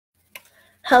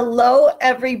Hello,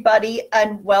 everybody,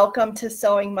 and welcome to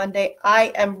Sewing Monday.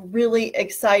 I am really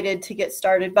excited to get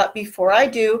started, but before I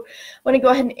do, I want to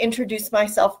go ahead and introduce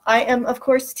myself. I am, of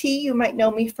course, T. You might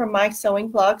know me from my sewing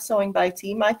blog, Sewing by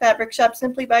T, my fabric shop,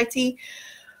 Simply by T,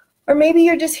 or maybe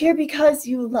you're just here because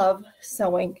you love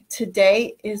sewing.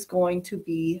 Today is going to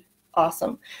be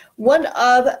awesome. One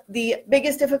of the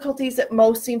biggest difficulties that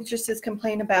most seamstresses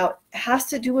complain about has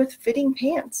to do with fitting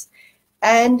pants,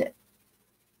 and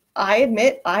I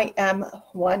admit I am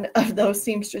one of those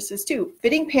seamstresses too.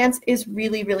 Fitting pants is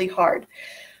really, really hard.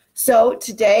 So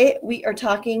today we are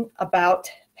talking about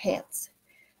pants.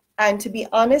 And to be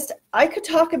honest, I could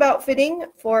talk about fitting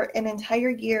for an entire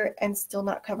year and still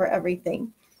not cover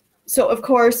everything. So of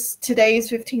course,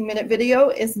 today's 15-minute video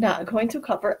is not going to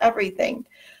cover everything,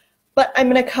 but I'm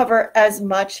going to cover as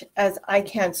much as I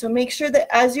can. So make sure that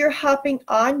as you're hopping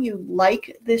on, you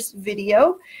like this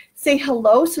video, say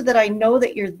hello so that I know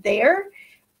that you're there.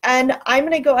 And I'm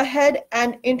going to go ahead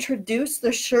and introduce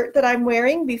the shirt that I'm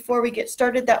wearing before we get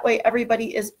started. That way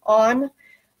everybody is on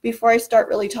before I start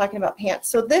really talking about pants.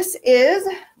 So this is,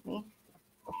 let me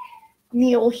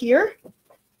kneel here.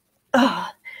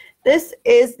 This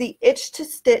is the Itch to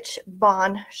Stitch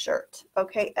Bond shirt.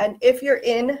 Okay, and if you're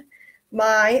in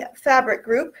my fabric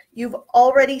group, you've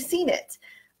already seen it.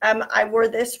 I wore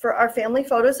this for our family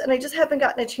photos, and I just haven't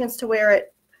gotten a chance to wear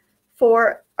it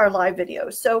for our live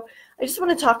videos. So I just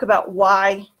want to talk about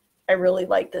why I really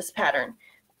like this pattern.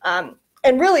 And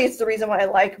really, it's the reason why I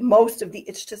like most of the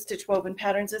Itch to Stitch woven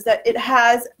patterns is that it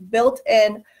has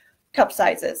built-in cup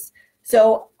sizes.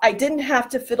 So I didn't have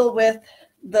to fiddle with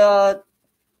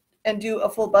and do a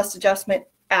full bust adjustment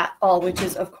at all, which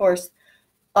is, of course,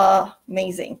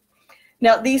 amazing.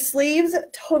 Now, these sleeves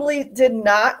totally did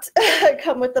not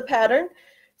come with the pattern.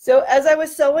 So as I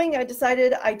was sewing, I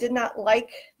decided I did not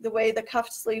like the way the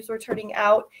cuffed sleeves were turning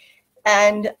out,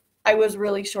 and I was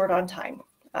really short on time.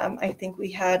 I think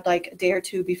we had like a day or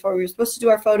two before we were supposed to do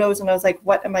our photos, and I was like,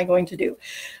 what am I going to do?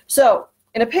 So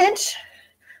in a pinch,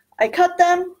 I cut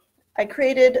them, I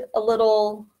created a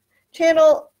little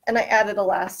channel, and I added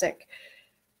elastic.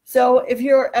 So if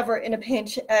you're ever in a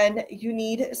pinch and you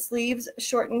need sleeves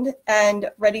shortened and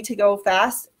ready to go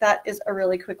fast, that is a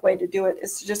really quick way to do it,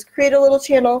 is to just create a little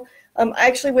channel. I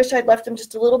actually wish I'd left them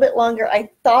just a little bit longer. I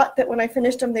thought that when I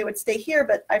finished them, they would stay here,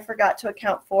 but I forgot to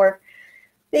account for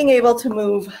being able to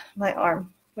move my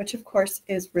arm, which of course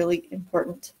is really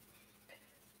important.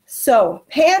 So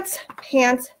pants,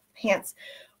 pants, pants.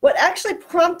 What actually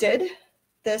prompted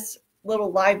this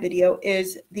little live video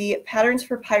is the Patterns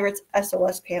for Pirates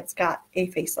SOS pants got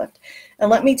a facelift, and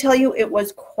let me tell you, it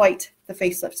was quite the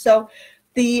facelift. So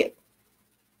the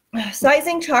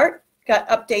sizing chart got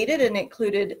updated and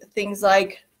included things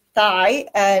like thigh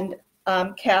and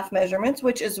calf measurements,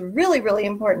 which is really, really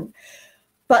important.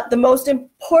 But the most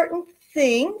important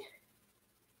thing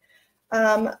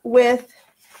with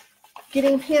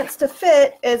getting pants to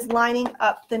fit is lining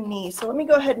up the knees. So let me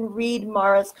go ahead and read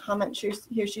Mara's comment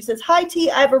here. She says, "Hi T,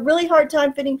 I have a really hard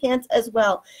time fitting pants as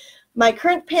well. My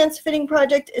current pants fitting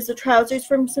project is the trousers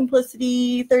from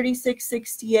Simplicity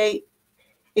 3668,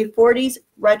 a 40s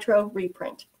retro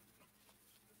reprint."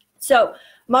 So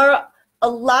Mara, a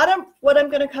lot of what I'm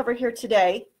going to cover here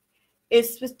today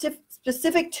is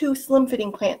specific to slim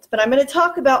fitting pants, but I'm going to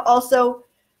talk about also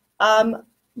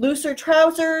looser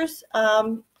trousers,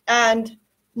 and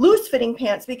loose fitting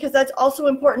pants, because that's also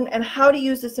important, and how to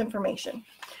use this information.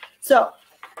 So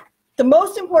the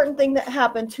most important thing that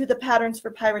happened to the Patterns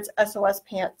for Pirates SOS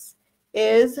pants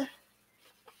is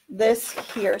this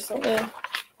here. So let me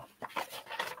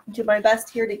do my best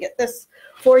here to get this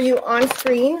for you on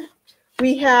screen.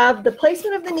 We have the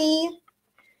placement of the knee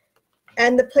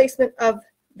and the placement of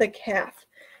the calf.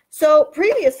 So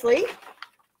previously,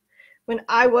 when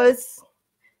I was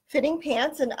fitting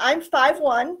pants, and I'm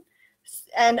 5'1",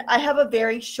 and I have a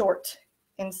very short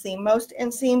inseam. Most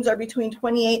inseams are between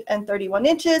 28 and 31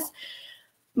 inches.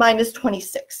 Mine is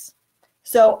 26.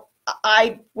 So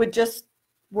I would just,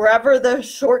 wherever the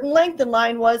shortened length and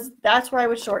line was, that's where I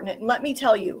would shorten it. And let me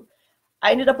tell you,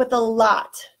 I ended up with a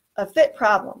lot of fit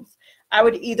problems. I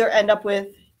would either end up with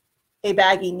a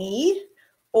baggy knee,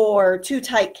 or too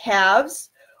tight calves,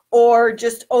 or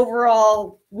just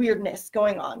overall weirdness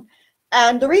going on.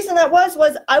 And the reason that was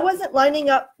I wasn't lining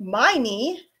up my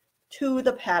knee to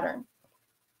the pattern.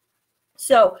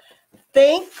 So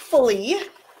thankfully,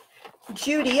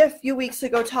 Judy a few weeks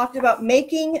ago talked about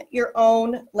making your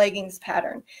own leggings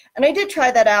pattern. And I did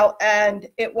try that out, and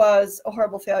it was a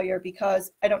horrible failure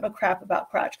because I don't know crap about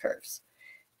crotch curves.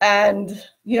 And,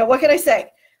 you know, what can I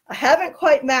say? I haven't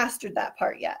quite mastered that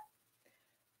part yet.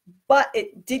 but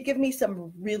it did give me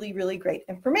some really, really great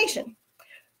information.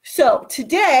 So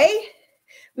today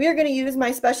we are going to use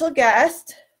my special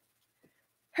guest.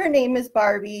 Her name is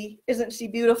Barbie. Isn't she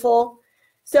beautiful?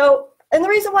 So, and the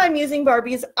reason why I'm using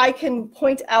Barbie is I can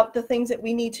point out the things that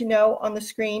we need to know on the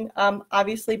screen.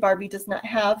 Obviously, Barbie does not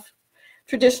have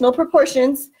traditional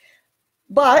proportions,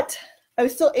 but I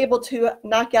was still able to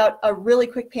knock out a really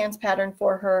quick pants pattern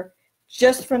for her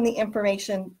just from the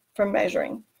information from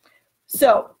measuring.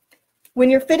 So when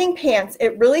you're fitting pants,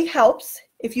 it really helps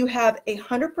if you have a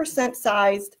 100%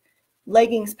 sized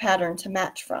leggings pattern to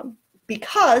match from,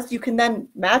 because you can then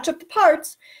match up the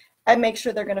parts and make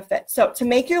sure they're going to fit. So to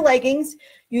make your leggings,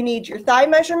 you need your thigh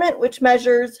measurement, which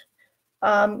measures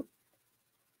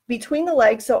between the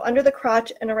legs, so under the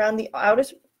crotch and around the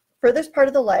furthest part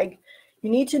of the leg. You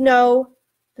need to know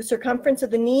the circumference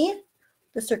of the knee,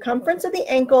 the circumference of the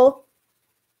ankle,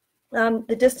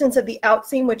 the distance of the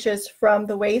outseam, which is from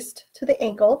the waist to the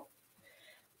ankle.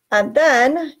 And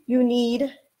then you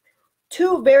need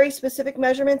two very specific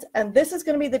measurements, and this is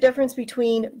going to be the difference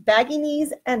between baggy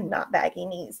knees and not baggy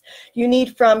knees. You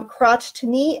need from crotch to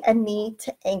knee and knee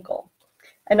to ankle.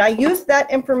 And I used that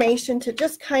information to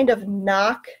just kind of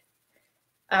knock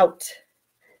out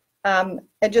and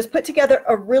just put together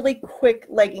a really quick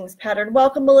leggings pattern.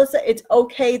 Welcome, Melissa. It's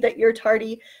okay that you're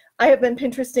tardy. I have been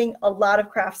Pinteresting a lot of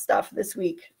craft stuff this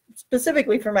week,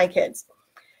 specifically for my kids.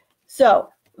 So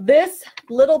this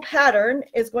little pattern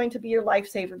is going to be your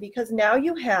lifesaver, because now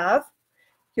you have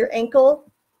your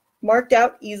ankle marked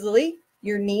out easily,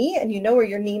 your knee, and you know where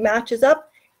your knee matches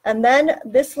up, and then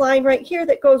this line right here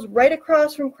that goes right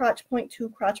across from crotch point to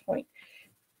crotch point.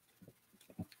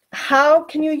 How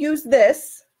can you use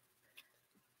this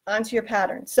onto your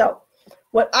pattern? So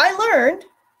what I learned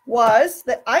was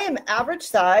that I am average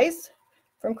size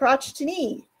from crotch to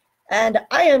knee, and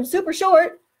I am super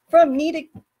short from knee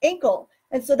to ankle.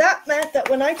 And so that meant that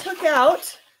when I took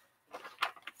out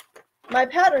my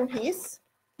pattern piece,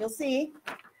 you'll see,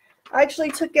 I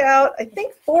actually took out, I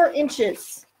think, 4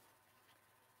 inches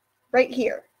right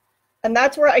here. And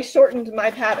that's where I shortened my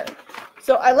pattern.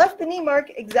 So I left the knee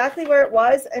mark exactly where it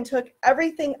was and took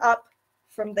everything up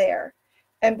from there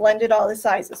and blended all the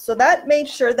sizes. So that made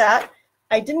sure that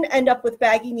I didn't end up with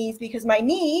baggy knees, because my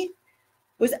knee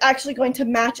was actually going to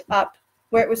match up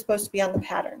where it was supposed to be on the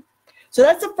pattern. So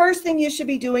that's the first thing you should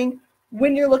be doing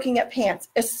when you're looking at pants,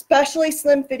 especially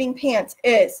slim fitting pants,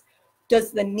 is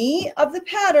does the knee of the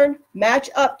pattern match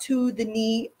up to the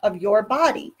knee of your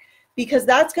body? Because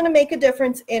that's going to make a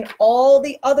difference in all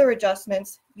the other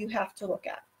adjustments you have to look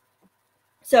at.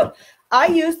 So I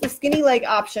used the skinny leg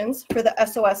options for the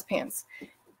SOS pants.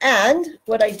 And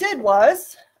what I did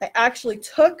was I actually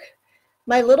took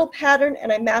my little pattern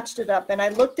and I matched it up, and I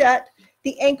looked at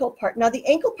the ankle part. Now the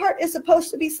ankle part is supposed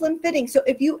to be slim fitting. So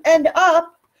if you end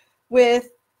up with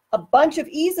a bunch of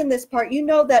ease in this part, you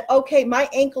know that, okay, my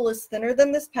ankle is thinner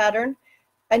than this pattern,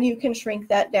 and you can shrink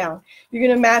that down. You're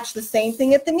going to match the same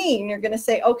thing at the knee, and you're going to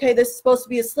say, okay, this is supposed to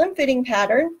be a slim fitting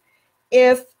pattern.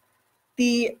 If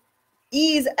the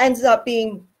ease ends up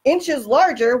being inches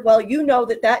larger, well, you know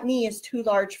that that knee is too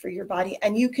large for your body,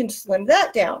 and you can slim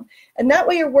that down. And that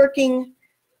way you're working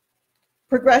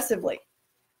progressively.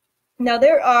 Now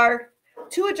there are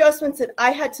 2 adjustments that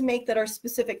I had to make that are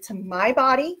specific to my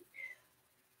body.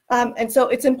 And so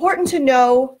it's important to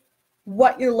know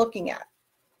what you're looking at.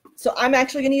 So I'm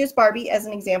actually going to use Barbie as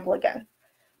an example again.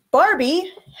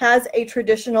 Barbie has a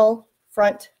traditional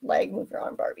front leg. Move your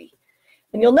arm, Barbie.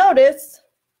 And you'll notice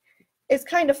it's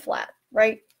kind of flat,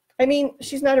 right? I mean,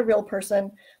 she's not a real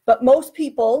person, but most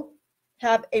people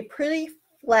have a pretty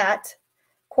flat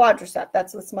quadricep.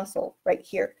 That's this muscle right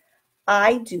here.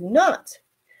 I do not.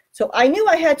 So I knew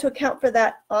I had to account for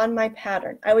that on my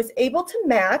pattern. I was able to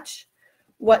match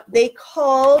what they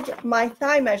called my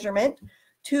thigh measurement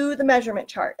to the measurement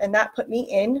chart, and that put me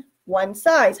in one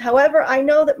size. However, I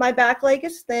know that my back leg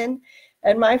is thin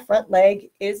and my front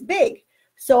leg is big.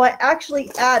 So I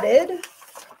actually added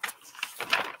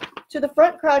to the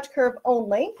front crotch curve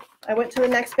only. I went to the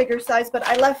next bigger size, but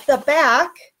I left the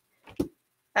back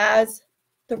as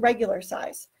the regular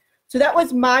size. So that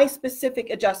was my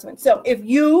specific adjustment. So if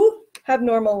you have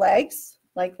normal legs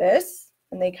like this,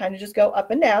 and they kind of just go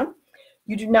up and down,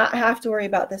 you do not have to worry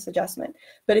about this adjustment.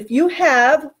 But if you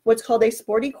have what's called a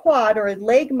sporty quad, or a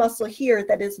leg muscle here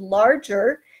that is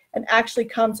larger and actually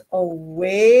comes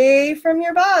away from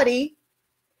your body,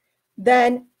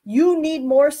 then you need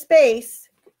more space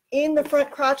in the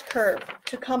front crotch curve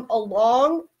to come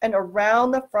along and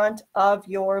around the front of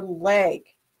your leg.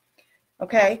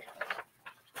 Okay?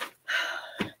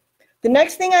 The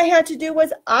next thing I had to do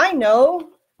was, I know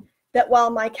that while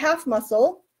my calf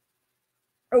muscle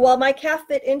or while my calf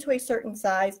fit into a certain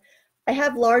size, I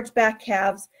have large back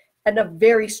calves and a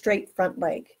very straight front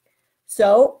leg.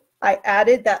 So I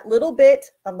added that little bit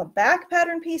on the back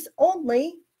pattern piece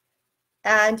only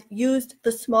and used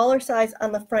the smaller size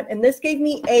on the front. And this gave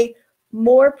me a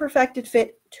more perfected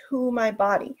fit to my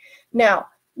body. Now,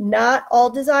 not all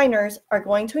designers are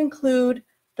going to include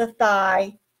the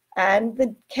thigh and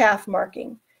the calf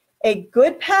marking. A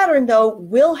good pattern, though,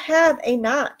 will have a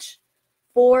notch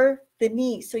for the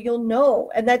knee, so you'll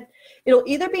know, and that it'll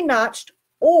either be notched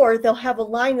or they'll have a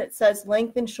line that says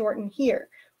lengthen, shorten here.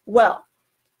 Well,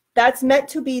 that's meant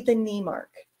to be the knee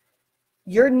mark.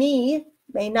 Your knee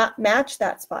may not match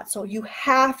that spot, so you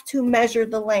have to measure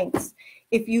the lengths.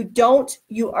 If you don't,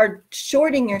 you are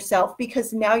shorting yourself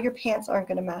because now your pants aren't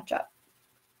going to match up.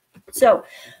 So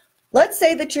let's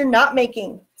say that you're not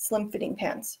making slim fitting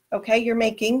pants, okay? You're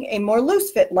making a more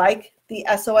loose fit like the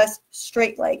SOS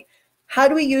straight leg. How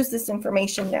do we use this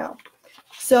information now?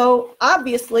 So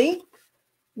obviously,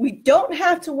 we don't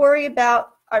have to worry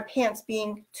about our pants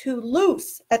being too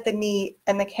loose at the knee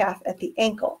and the calf at the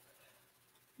ankle,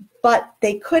 but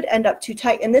they could end up too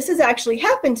tight. And this has actually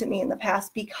happened to me in the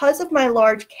past because of my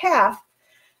large calf.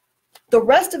 The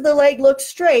rest of the leg looked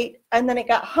straight and then it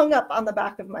got hung up on the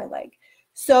back of my leg.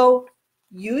 So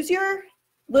use your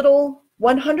little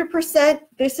 100%,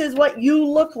 this is what you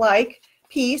look like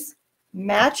piece,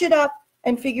 match it up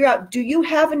and figure out, do you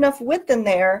have enough width in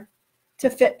there to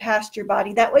fit past your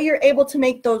body? That way you're able to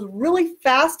make those really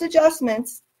fast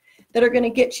adjustments that are going to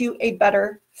get you a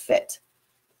better fit.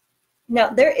 Now,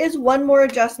 there is one more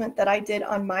adjustment that I did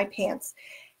on my pants,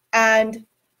 and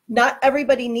not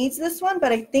everybody needs this one,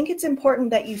 but I think it's important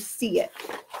that you see it.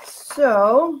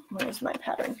 So, where's my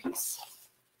pattern piece?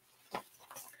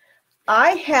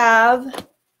 I have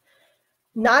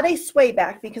not a sway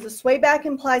back, because a sway back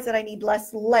implies that I need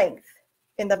less length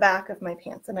in the back of my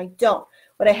pants, and I don't.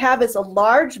 What I have is a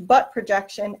large butt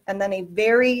projection and then a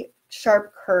very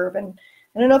sharp curve, and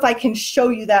I don't know if I can show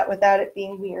you that without it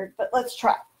being weird, but let's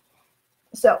try.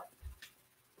 So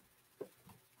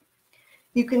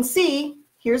you can see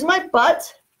here's my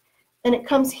butt and it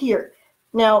comes here.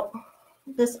 Now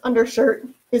this undershirt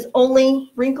is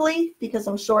only wrinkly because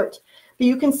I'm short, but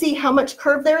you can see how much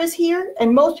curve there is here,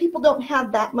 and most people don't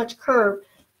have that much curve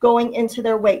going into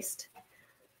their waist.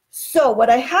 So what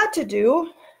I had to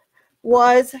do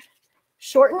was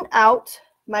shorten out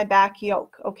my back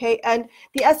yoke, okay? And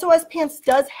the SOS pants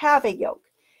does have a yoke.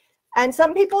 And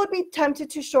some people would be tempted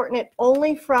to shorten it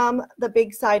only from the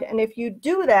big side. And if you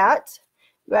do that,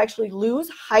 you actually lose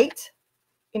height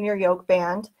in your yoke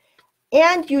band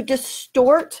and you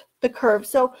distort the curve.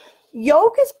 So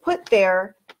yoke is put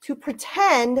there to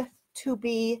pretend to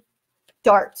be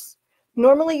darts.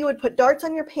 Normally you would put darts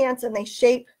on your pants and they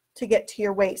shape to get to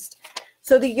your waist.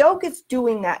 So the yoke is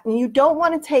doing that, and you don't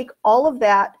want to take all of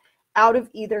that out of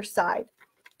either side.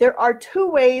 There are two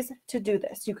ways to do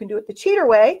this. You can do it the cheater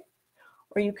way,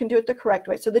 or you can do it the correct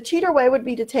way. So the cheater way would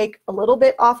be to take a little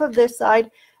bit off of this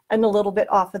side and a little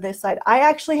bit off of this side. I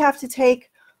actually have to take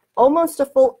almost a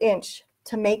full inch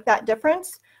to make that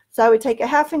difference. So I would take a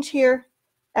 ½ inch here,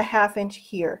 a ½ inch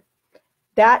here.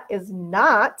 That is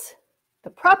not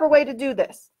the proper way to do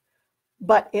this,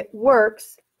 but it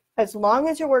works as long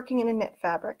as you're working in a knit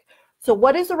fabric. So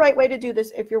what is the right way to do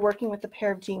this if you're working with a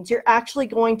pair of jeans? You're actually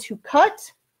going to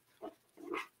cut,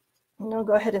 and I'll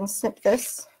go ahead and snip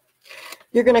this.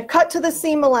 You're going to cut to the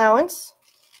seam allowance.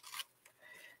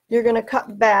 You're going to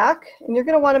cut back, and you're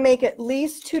going to want to make at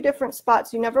least 2 different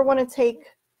spots. You never want to take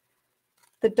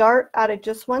the dart out of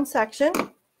just one section,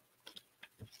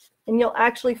 and you'll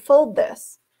actually fold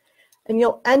this, and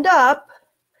you'll end up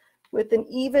with an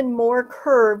even more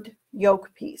curved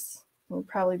yoke piece. It would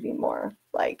probably be more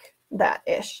like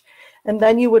that-ish. And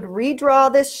then you would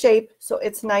redraw this shape so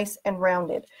it's nice and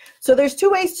rounded. So there's 2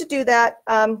 ways to do that.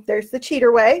 There's the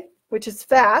cheater way, which is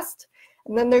fast,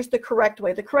 and then there's the correct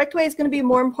way. The correct way is going to be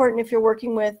more important if you're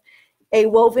working with a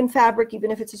woven fabric, even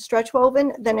if it's a stretch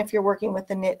woven, than if you're working with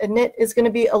a knit. A knit is going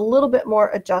to be a little bit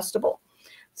more adjustable.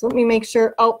 So let me make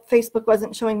sure, oh, Facebook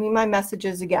wasn't showing me my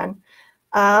messages again.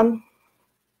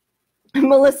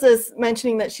 Melissa's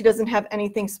mentioning that she doesn't have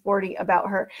anything sporty about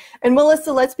her. And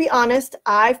Melissa, let's be honest,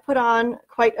 I've put on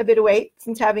quite a bit of weight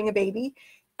since having a baby,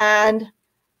 and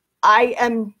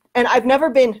I've never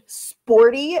been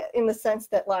sporty in the sense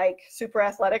that like super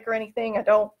athletic or anything. I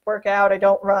don't work out, I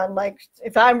don't run. Like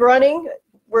if I'm running,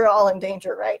 we're all in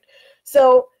danger, right?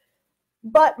 So,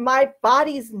 but my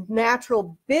body's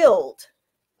natural build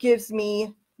gives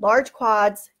me large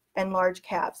quads and large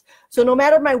calves. So no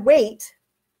matter my weight,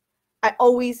 I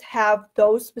always have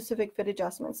those specific fit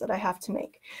adjustments that I have to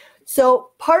make.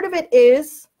 So part of it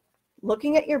is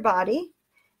looking at your body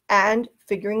and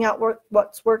figuring out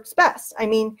what works best. I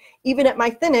mean, even at my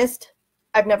thinnest,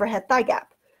 I've never had thigh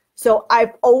gap. So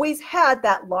I've always had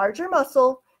that larger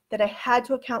muscle that I had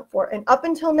to account for. And up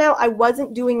until now, I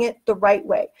wasn't doing it the right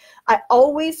way. I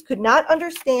always could not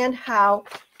understand how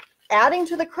adding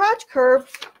to the crotch curve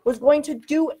was going to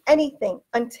do anything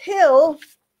until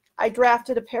I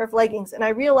drafted a pair of leggings. And I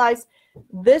realized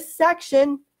this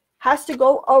section has to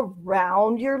go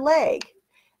around your leg.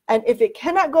 And if it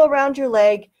cannot go around your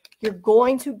leg, you're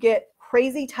going to get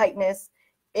crazy tightness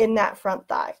in that front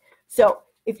thigh. So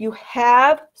if you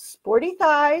have sporty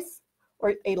thighs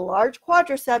or a large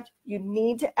quadricep, you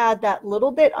need to add that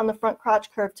little bit on the front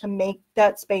crotch curve to make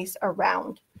that space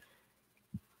around.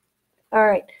 All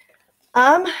right.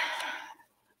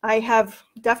 I have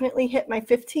definitely hit my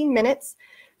 15 minutes.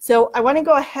 So I want to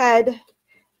go ahead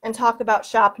and talk about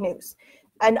shop news.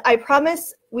 And I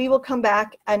promise we will come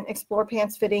back and explore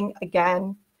pants fitting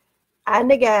again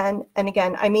and again and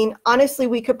again. I mean, honestly,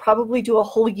 we could probably do a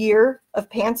whole year of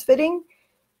pants fitting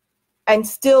and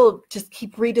still just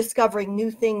keep rediscovering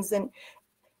new things. And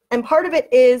part of it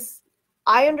is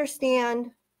I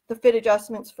understand the fit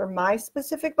adjustments for my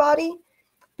specific body,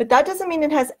 but that doesn't mean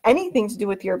it has anything to do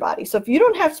with your body. So if you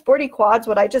don't have sporty quads,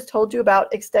 what I just told you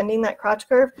about extending that crotch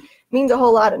curve means a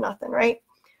whole lot of nothing, right?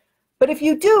 But if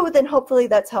you do, then hopefully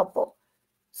that's helpful.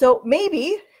 So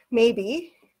maybe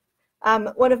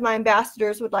one of my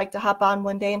ambassadors would like to hop on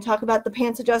one day and talk about the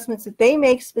pants adjustments that they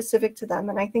make specific to them.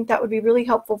 And I think that would be really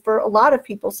helpful for a lot of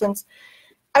people since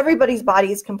everybody's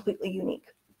body is completely unique.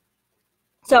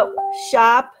 So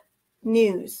shop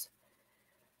news.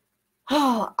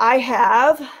 Oh, I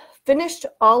have finished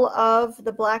all of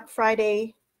the Black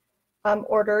Friday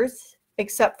orders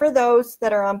except for those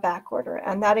that are on back order.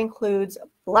 And that includes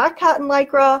black cotton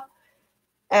lycra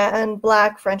and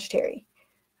black French terry.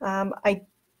 I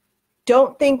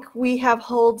don't think we have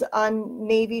holds on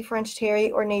navy French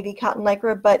terry or navy cotton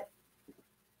lycra, but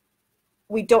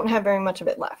we don't have very much of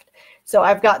it left. So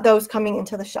I've got those coming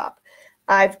into the shop.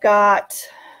 I've got,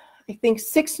 I think,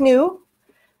 6 new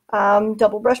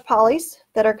double brush polys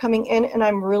that are coming in, and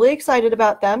I'm really excited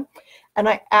about them. And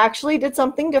I actually did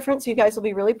something different, so you guys will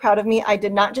be really proud of me. I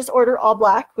did not just order all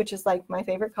black, which is like my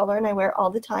favorite color and I wear all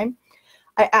the time.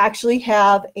 I actually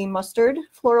have a mustard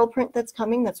floral print that's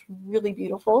coming that's really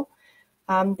beautiful.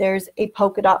 There's a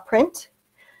polka dot print.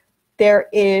 There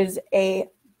is a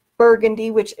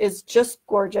burgundy, which is just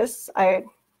gorgeous. I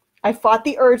fought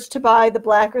the urge to buy the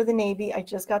black or the navy. I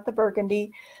just got the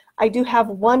burgundy. I do have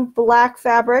 1 black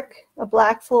fabric, a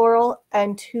black floral,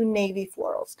 and 2 navy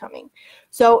florals coming.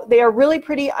 So they are really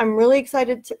pretty. I'm really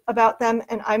excited about them,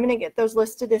 and I'm going to get those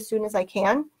listed as soon as I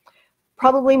can.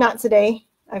 Probably not today.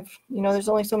 There's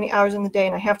only so many hours in the day,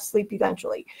 and I have to sleep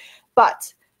eventually.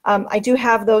 But I do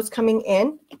have those coming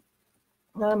in.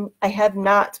 I have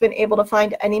not been able to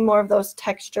find any more of those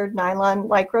textured nylon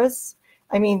lycras.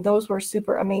 I mean, those were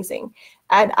super amazing.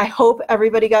 And I hope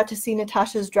everybody got to see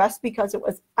Natasha's dress because it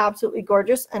was absolutely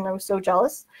gorgeous and I was so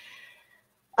jealous.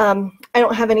 I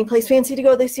don't have any place fancy to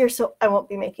go this year, so I won't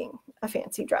be making a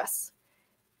fancy dress.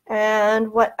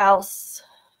 And what else?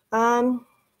 The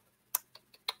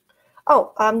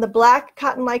black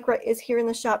cotton lycra is here in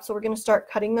the shop, so we're going to start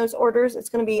cutting those orders. It's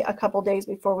going to be a couple days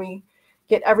before we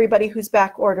get everybody who's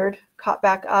back ordered caught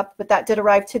back up, but that did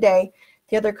arrive today.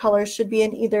 The other colors should be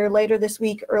in either later this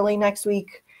week, early next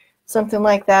week, something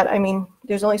like that. I mean,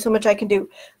 there's only so much I can do.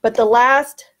 But the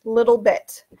last little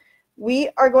bit, we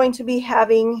are going to be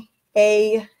having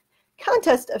a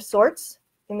contest of sorts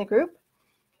in the group.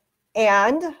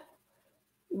 And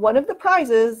one of the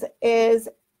prizes is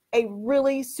a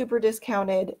really super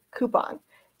discounted coupon.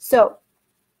 So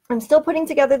I'm still putting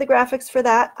together the graphics for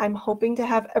that. I'm hoping to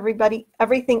have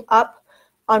everything up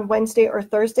on Wednesday or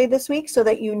Thursday this week so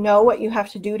that you know what you have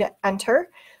to do to enter.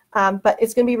 But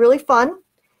it's going to be really fun,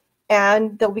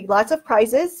 and there'll be lots of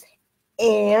prizes.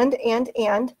 And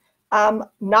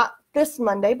not this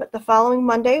Monday, but the following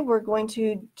Monday, we're going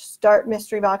to start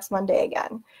Mystery Box Monday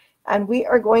again. And we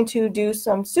are going to do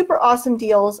some super awesome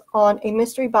deals on a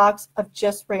mystery box of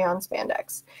just rayon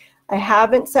spandex. I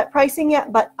haven't set pricing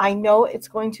yet, but I know it's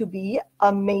going to be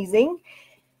amazing.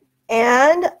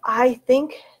 And I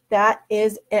think that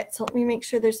is it. So let me make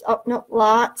sure there's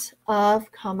lots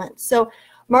of comments. So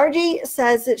Margie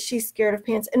says that she's scared of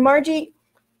pants. And Margie,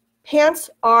 pants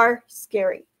are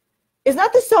scary. It's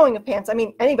not the sewing of pants. I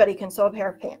mean, anybody can sew a pair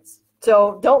of pants.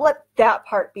 So don't let that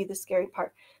part be the scary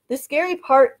part. The scary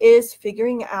part is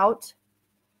figuring out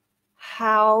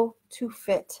how to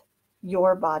fit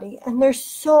your body. And there's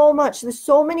so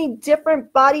many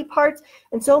different body parts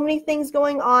and so many things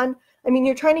going on. I mean,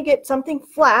 you're trying to get something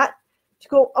flat to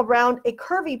go around a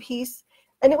curvy piece.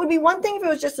 And it would be one thing if it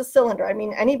was just a cylinder. I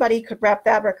mean, anybody could wrap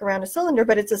fabric around a cylinder,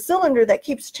 but it's a cylinder that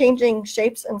keeps changing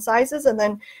shapes and sizes. And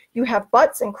then you have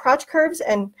butts and crotch curves,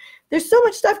 and there's so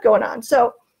much stuff going on.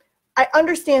 So I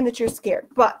understand that you're scared,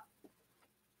 but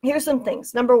here's some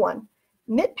things. Number one,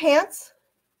 knit pants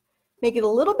make it a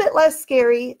little bit less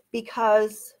scary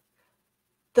because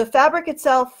the fabric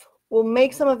itself will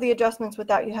make some of the adjustments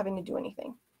without you having to do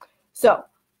anything. So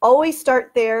always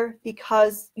start there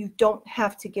because you don't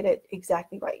have to get it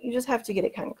exactly right. You just have to get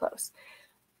it kind of close.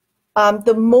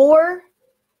 The more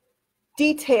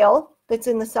detail that's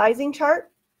in the sizing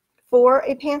chart for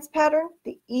a pants pattern,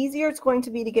 the easier it's going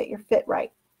to be to get your fit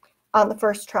right on the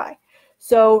first try.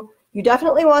 So you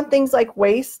definitely want things like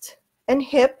waist and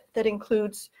hip that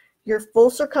includes your full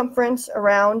circumference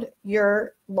around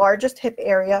your largest hip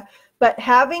area, but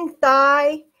having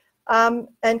thigh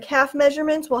and calf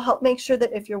measurements will help make sure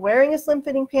that if you're wearing a slim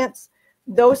fitting pants,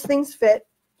 those things fit.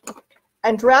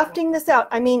 And drafting this out,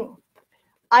 I mean,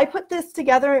 I put this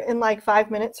together in like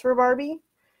 5 minutes for Barbie.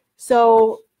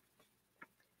 So,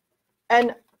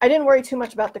 and I didn't worry too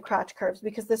much about the crotch curves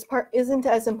because this part isn't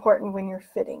as important when you're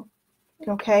fitting,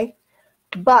 okay?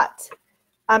 But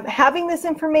having this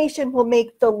information will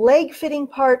make the leg fitting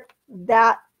part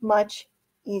that much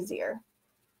easier.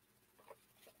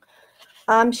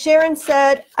 Sharon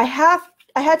said, I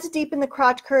had to deepen the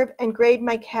crotch curve and grade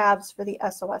my calves for the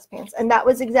SOS pants. And that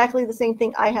was exactly the same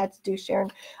thing I had to do,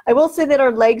 Sharon. I will say that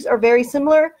our legs are very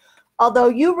similar, although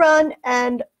you run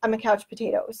and I'm a couch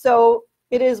potato. So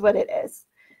it is what it is.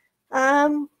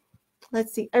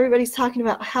 Let's see. Everybody's talking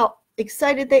about how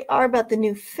excited they are about the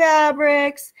new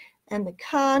fabrics and the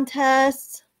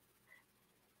contests.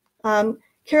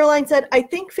 Caroline said, I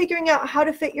think figuring out how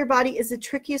to fit your body is the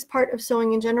trickiest part of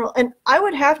sewing in general. And I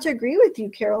would have to agree with you,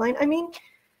 Caroline. I mean,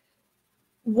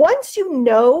 once you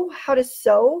know how to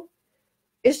sew,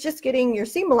 it's just getting your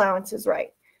seam allowances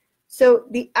right. So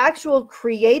the actual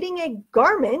creating a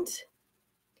garment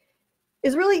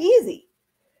is really easy.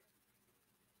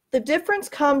 The difference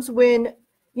comes when,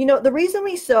 you know, the reason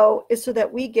we sew is so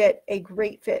that we get a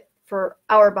great fit for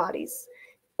our bodies,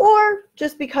 or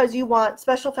just because you want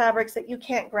special fabrics that you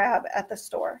can't grab at the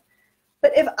store.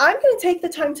 But if I'm going to take the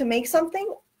time to make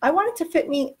something, I want it to fit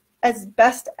me as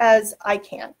best as I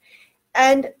can.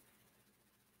 And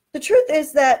the truth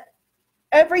is that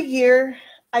every year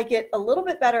I get a little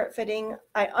bit better at fitting.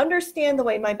 I understand the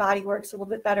way my body works a little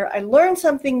bit better. I learn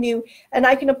something new and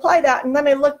I can apply that. And then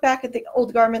I look back at the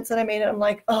old garments that I made and I'm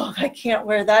like, oh, I can't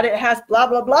wear that. It has blah,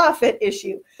 blah, blah fit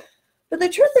issue. But the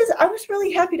truth is, I was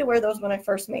really happy to wear those when I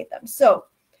first made them. So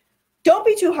don't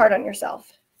be too hard on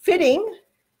yourself. Fitting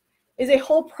is a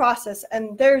whole process,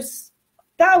 and there's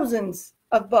thousands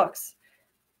of books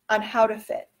on how to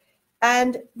fit.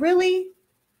 And really,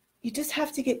 you just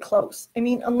have to get close. I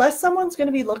mean, unless someone's going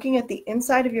to be looking at the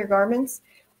inside of your garments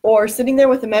or sitting there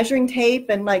with a measuring tape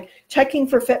and like checking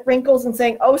for fit wrinkles and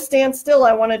saying, oh, stand still,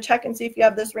 I want to check and see if you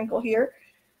have this wrinkle here.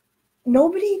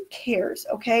 Nobody cares,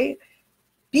 okay?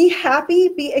 Be happy,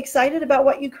 be excited about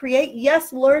what you create.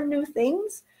 Yes, learn new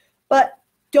things, but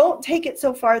don't take it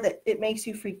so far that it makes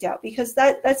you freaked out, because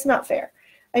that's not fair.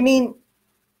 I mean,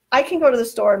 I can go to the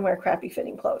store and wear crappy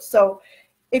fitting clothes. So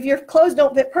if your clothes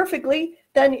don't fit perfectly,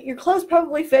 then your clothes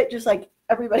probably fit just like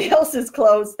everybody else's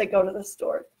clothes that go to the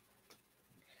store.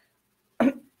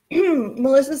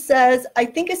 Melissa says, I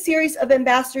think a series of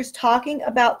ambassadors talking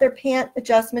about their pant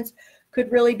adjustments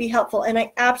could really be helpful. And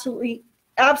I absolutely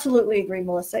agree,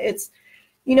 Melissa. It's,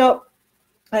 you know,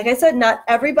 like I said, not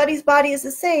everybody's body is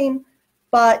the same,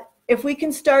 but if we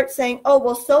can start saying, oh,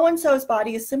 well, so-and-so's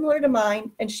body is similar to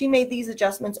mine and she made these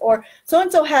adjustments, or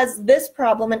so-and-so has this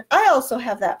problem and I also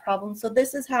have that problem, so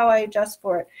this is how I adjust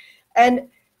for it. And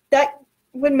that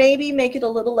would maybe make it a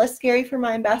little less scary for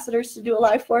my ambassadors to do a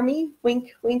live for me.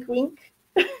 Wink, wink, wink.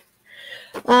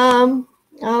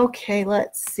 Okay,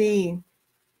 let's see.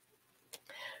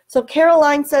 So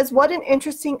Caroline says, what an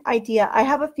interesting idea. I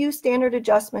have a few standard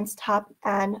adjustments, top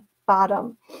and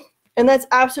bottom. And that's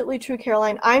absolutely true,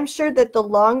 Caroline. I'm sure that the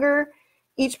longer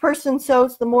each person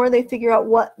sews, the more they figure out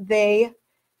what they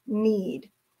need.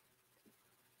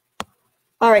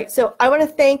 All right, so I want to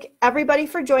thank everybody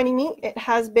for joining me. It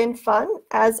has been fun,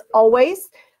 as always.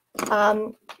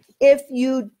 If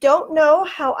you don't know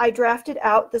how I drafted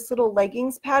out this little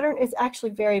leggings pattern, it's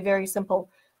actually very, very simple.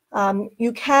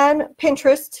 You can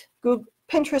Pinterest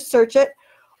search it,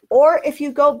 or if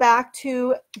you go back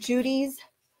to Judy's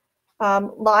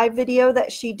live video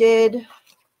that she did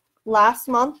last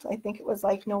month. I think it was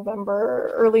like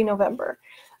November, early November.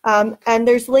 And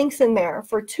there's links in there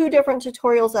for 2 different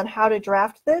tutorials on how to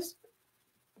draft this.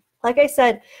 Like I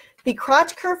said, the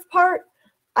crotch curve part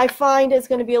I find is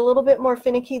going to be a little bit more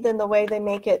finicky than the way they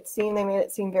make it seem. They made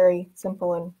it seem very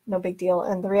simple and no big deal.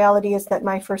 And the reality is that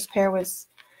my first pair was,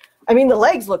 I mean, the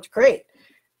legs looked great,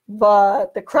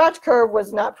 but the crotch curve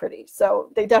was not pretty. So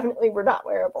they definitely were not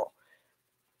wearable.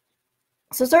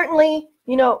 So certainly,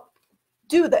 you know,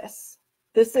 do this.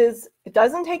 It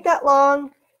doesn't take that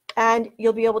long, and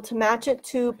you'll be able to match it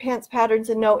to pants patterns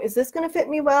and know, is this going to fit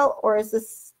me well, or is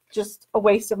this just a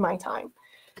waste of my time?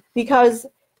 Because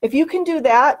if you can do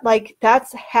that, like,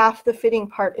 that's half the fitting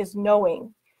part, is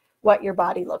knowing what your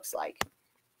body looks like.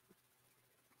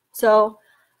 So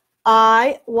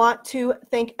I want to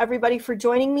thank everybody for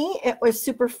joining me. It was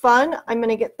super fun. I'm going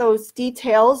to get those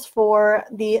details for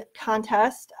the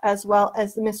contest as well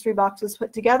as the mystery boxes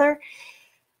put together.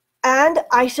 And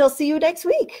I shall see you next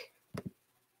week.